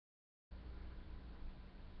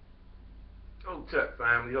Hotep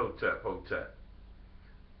family, Hotep, Hotep.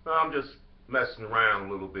 I'm just messing around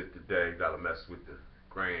a little bit today. Got to mess with the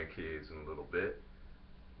grandkids in a little bit.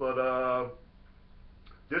 But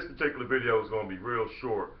this particular video is going to be real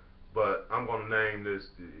short. But I'm going to name this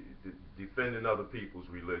Defending Other People's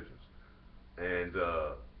Religions. And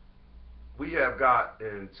we have got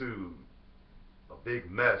into a big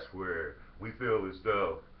mess where we feel as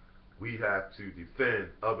though we have to defend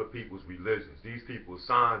other people's religions. These people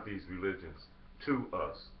assigned these religions to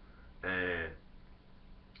us. And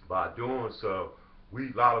by doing so,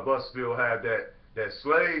 a lot of us still have that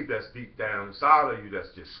slave that's deep down inside of you that's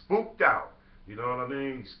just spooked out. You know what I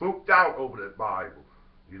mean? Spooked out over that Bible.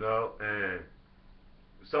 You know, and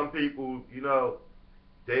some people, you know,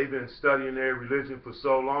 they've been studying their religion for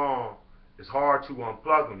so long, it's hard to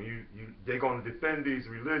unplug them. They're going to defend these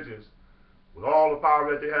religions with all the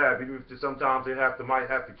power that they have, even if sometimes they might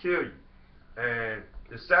have to kill you. And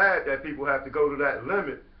it's sad that people have to go to that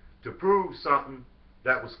limit to prove something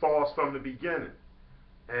that was false from the beginning.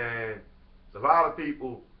 And a lot of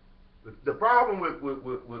people, the problem with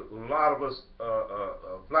a lot of us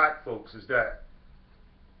black folks is that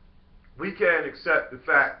we can't accept the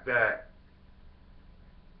fact that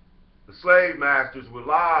the slave masters would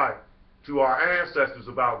lie to our ancestors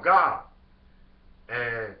about God.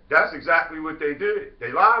 And that's exactly what they did.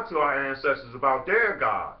 They lied to our ancestors about their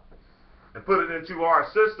God and put it into our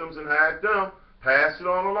systems and had them pass it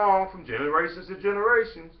on along from generations to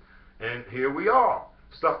generations. And here we are,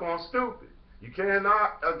 stuck on stupid. You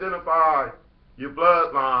cannot identify your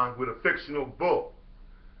bloodline with a fictional book.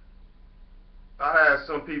 I had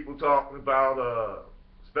some people talking about,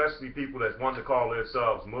 especially people that want to call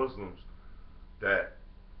themselves Muslims, that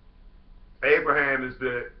Abraham is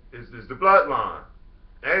the bloodline.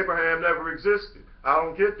 Abraham never existed. I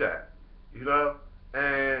don't get that, you know.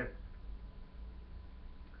 And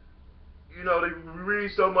you know, they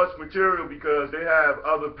read so much material because they have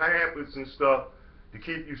other pamphlets and stuff to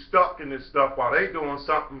keep you stuck in this stuff while they doing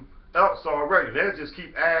something else already. They just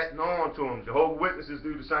keep adding on to them. Jehovah's Witnesses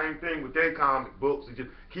do the same thing with their comic books. They just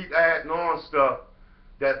keep adding on stuff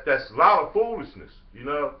that's a lot of foolishness, you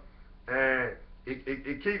know. And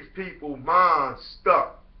it keeps people's minds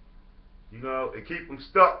stuck. You know, it keeps them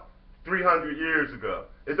stuck 300 years ago.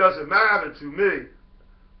 It doesn't matter to me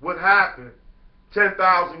what happened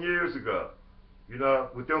 10,000 years ago, you know,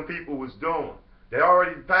 what them people was doing. They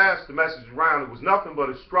already passed the message around. It was nothing but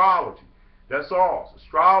astrology. That's all. It's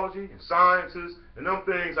astrology and sciences and them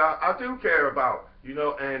things I do care about, you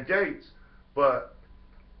know, and dates. But,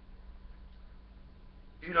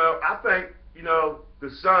 you know, I think, you know, the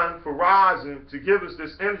sun for rising to give us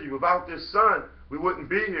this energy. Without this sun, we wouldn't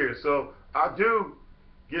be here. So I do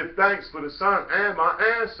give thanks for the sun and my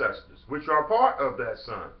ancestors, which are part of that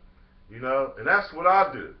sun, you know, and that's what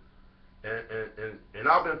I do. And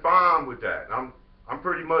I've been fine with that. I'm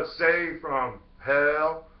pretty much saved from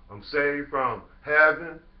hell. I'm saved from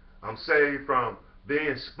heaven. I'm saved from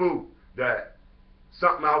being spooked that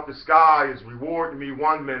something out the sky is rewarding me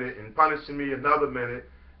one minute and punishing me another minute,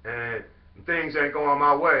 and things ain't going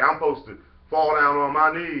my way. I'm supposed to fall down on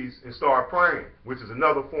my knees and start praying, which is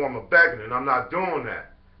another form of begging, and I'm not doing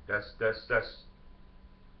that. That's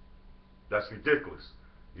ridiculous.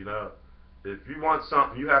 You know, if you want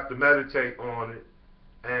something, you have to meditate on it,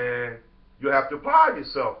 and you have to apply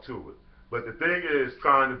yourself to it. But the thing is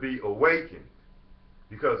trying to be awakened,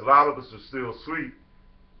 because a lot of us are still asleep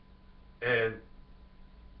in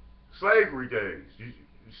slavery days. You're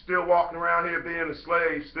still walking around here being a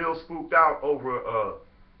slave, still spooked out over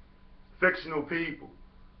fictional people.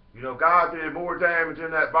 You know, God did more damage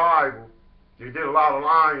in that Bible. He did a lot of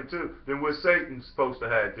lying too than what Satan's supposed to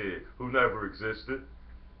have did, who never existed.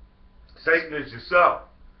 Satan is yourself.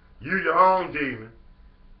 You're your own demon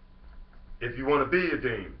if you want to be a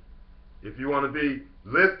demon. If you want to be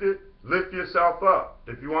lifted, lift yourself up.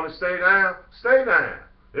 If you want to stay down, stay down.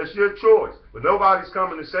 It's your choice. But nobody's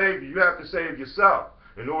coming to save you. You have to save yourself.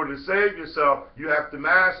 In order to save yourself, you have to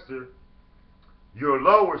master your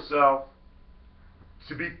lower self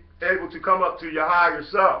to be able to come up to your higher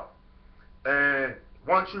self. And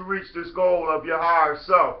once you reach this goal of your higher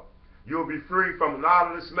self, you'll be free from a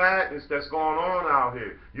lot of this madness that's going on out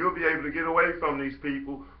here. You'll be able to get away from these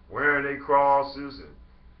people wearing their crosses, and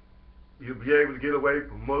you'll be able to get away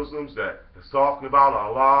from Muslims that's talking about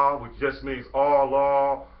Allah, which just means all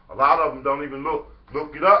law. A lot of them don't even look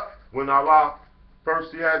it up when Allah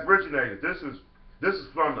first had originated. This is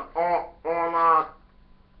from the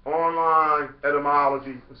online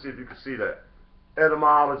etymology. Let's see if you can see that.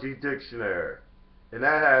 Etymology dictionary. And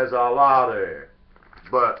that has Allah there.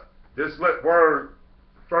 But this word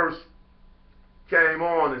first came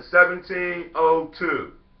on in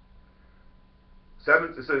 1702.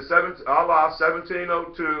 It says Allah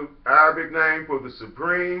 1702, Arabic name for the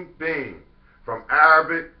Supreme Being, from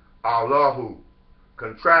Arabic Allahu,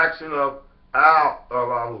 contraction of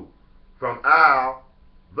Al-Allahu, from Al,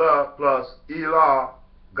 the, plus Ilah,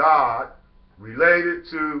 God, related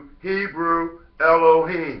to Hebrew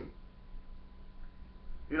Elohim.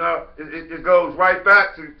 You know, it goes right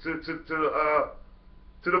back to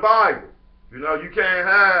the Bible. You know, you can't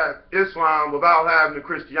have Islam without having the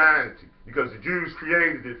Christianity, because the Jews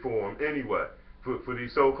created it for them anyway, for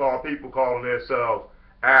these so-called people calling themselves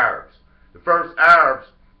Arabs. The first Arabs,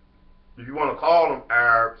 if you want to call them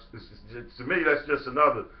Arabs, to me that's just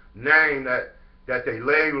another name that they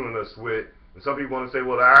labeling us with. And some people want to say,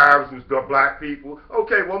 well, the Arabs was the black people.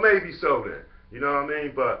 Okay, well, maybe so then. You know what I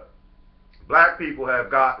mean? But black people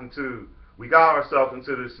have we got ourselves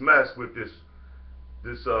into this mess with this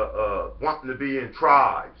wanting to be in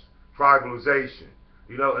tribes, tribalization.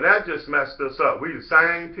 You know, and that just messed us up. We the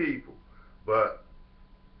same people, but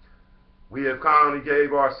we have kindly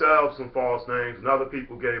gave ourselves some false names, and other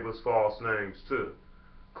people gave us false names too.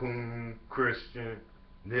 Coon, Christian,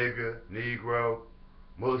 nigger, Negro,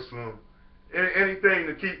 Muslim, anything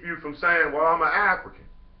to keep you from saying, well, I'm an African.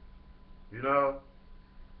 You know,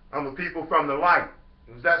 I'm a people from the light.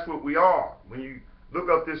 Because that's what we are. When you look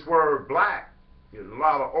up this word black, in a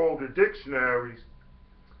lot of older dictionaries,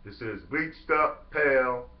 it says bleached up,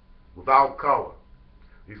 pale, without color.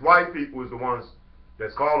 These white people is the ones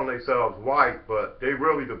that's calling themselves white, but they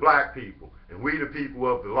really the black people, and we the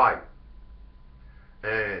people of the light.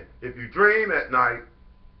 And if you dream at night,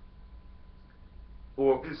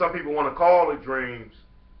 or some people want to call it dreams,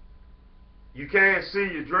 you can't see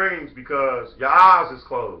your dreams because your eyes is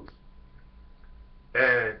closed.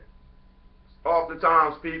 And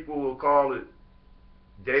oftentimes people will call it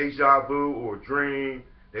deja vu or dream.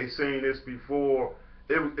 They've seen this before.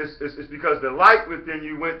 It's because the light within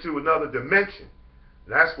you went to another dimension.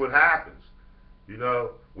 That's what happens. You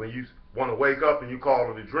know, when you want to wake up and you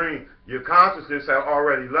call it a dream, your consciousness had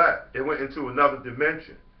already left. It went into another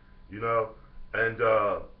dimension. You know, and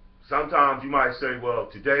sometimes you might say, well,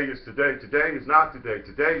 today is today. Today is not today.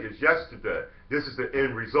 Today is yesterday. This is the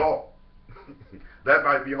end result. That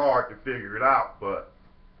might be hard to figure it out, but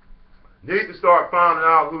need to start finding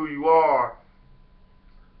out who you are.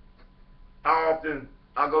 How often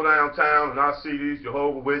I go downtown and I see these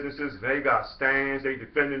Jehovah's Witnesses, and they got stands, they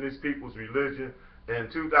defending these people's religion. In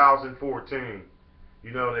 2014,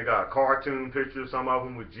 you know, they got cartoon pictures, some of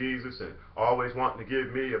them with Jesus, and always wanting to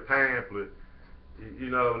give me a pamphlet. You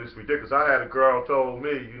know, and it's ridiculous. I had a girl told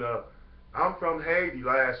me, you know, I'm from Haiti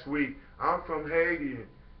last week. I'm from Haiti, and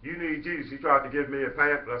you need Jesus. She tried to give me a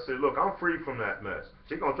pamphlet. I said, look, I'm free from that mess.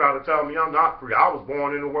 She's going to try to tell me I'm not free. I was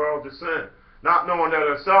born in the world to sin. Not knowing that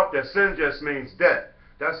herself, that sin just means death.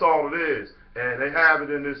 That's all it is. And they have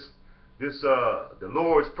it in the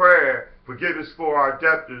Lord's Prayer, forgive us for our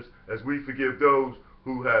debtors as we forgive those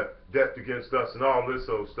who have debt against us, and all this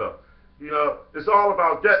old stuff. You know, it's all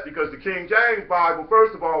about debt, because the King James Bible,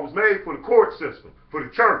 first of all, was made for the court system, for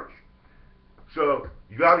the church. So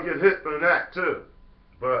you got to get hit from that too.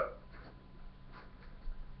 But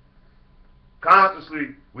consciously,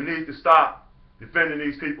 we need to stop defending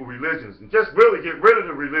these people's religions and just really get rid of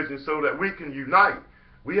the religion so that we can unite.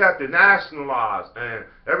 We have to nationalize, and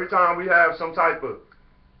every time we have some type of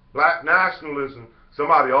black nationalism,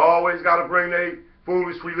 somebody always got to bring their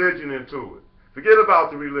foolish religion into it. Forget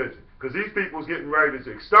about the religion, because these people's getting ready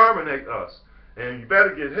to exterminate us, and you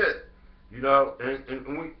better get hit, you know. And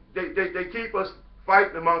they keep us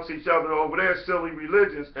fighting amongst each other over their silly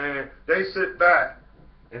religions, and they sit back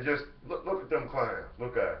and just look at them clowns.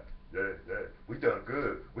 Look at them. We done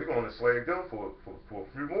good. We're going to enslave them for a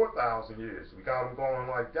few more thousand years. We got them going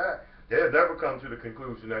like that. They'll never come to the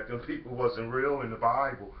conclusion that them people wasn't real in the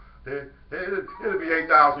Bible. It'll be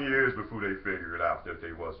 8,000 years before they figure it out that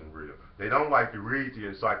they wasn't real. They don't like to read the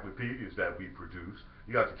encyclopedias that we produce.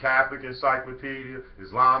 You got the Catholic Encyclopedia,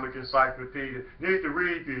 Islamic Encyclopedia. You need to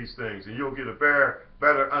read these things, and you'll get a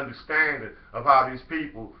better understanding of how these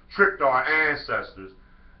people tricked our ancestors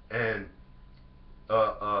and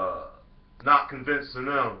not convincing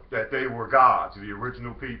them that they were gods, the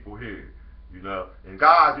original people here. You know, and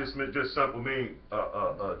God just simply mean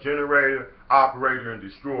a generator, operator, and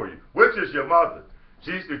destroyer. Which is your mother?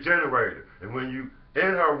 She's the generator. And when you in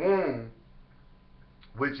her womb,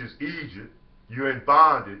 which is Egypt, you're in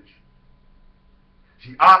bondage.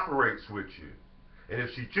 She operates with you, and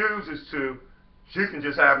if she chooses to, she can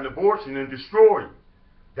just have an abortion and destroy you.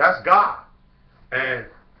 That's God. And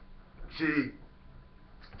she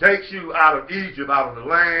takes you out of Egypt, out of the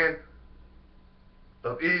land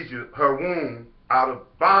of Egypt her womb out of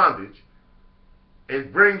bondage,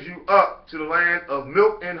 and brings you up to the land of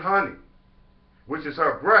milk and honey, which is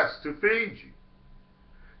her breast to feed you.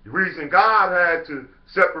 The reason God had to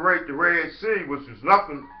separate the Red Sea, which was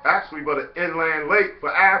nothing actually but an inland lake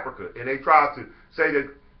for Africa, and they tried to say that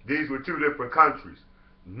these were two different countries,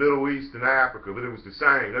 Middle East and Africa, but it was the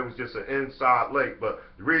same. It was just an inside lake. But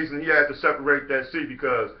the reason he had to separate that sea,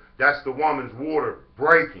 because that's the woman's water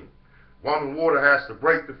breaking. Woman water has to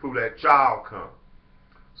break before that child comes.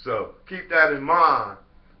 So keep that in mind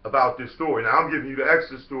about this story. Now I'm giving you the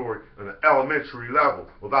extra story on an elementary level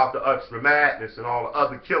without the extra madness and all the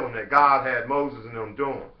other killing that God had Moses and them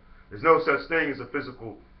doing. There's no such thing as a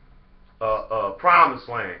physical promised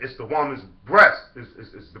land. It's the woman's breast.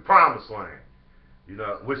 It's the promised land, you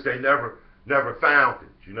know, which they never found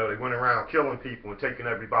it. You know, they went around killing people and taking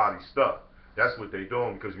everybody's stuff. That's what they're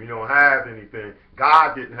doing, because we don't have anything.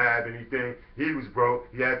 God didn't have anything. He was broke.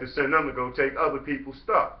 He had to send them to go take other people's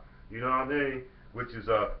stuff. You know what I mean? Which is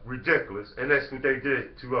ridiculous. And that's what they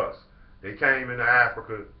did to us. They came into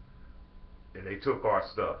Africa and they took our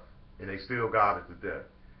stuff. And they still got it to death.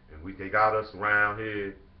 And they got us around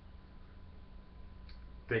here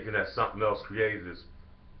thinking that something else created us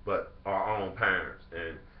but our own parents.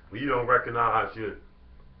 And when you don't recognize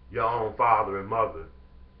your own father and mother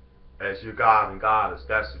as your God and goddess,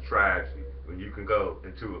 that's a tragedy. When you can go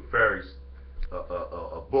into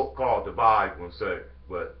a book called the Bible and say,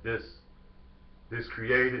 but this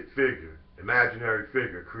created figure, imaginary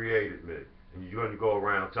figure, created me. And you're going to go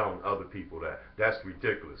around telling other people that. That's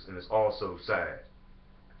ridiculous, and it's also sad.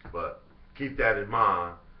 But keep that in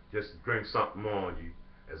mind, just to bring something on you,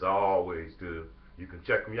 as I always do. You can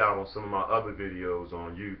check me out on some of my other videos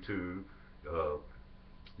on YouTube.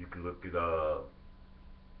 You can look at,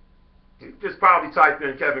 you just probably type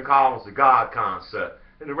in Kevin Collins, the God Concept,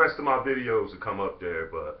 and the rest of my videos will come up there.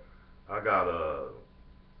 But I got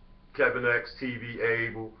Kevin X TV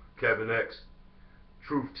Able, Kevin X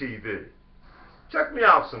TruthTV. Check me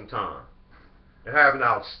out sometime, and have an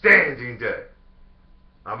outstanding day.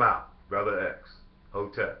 I'm out. Brother X.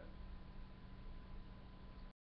 Hotep.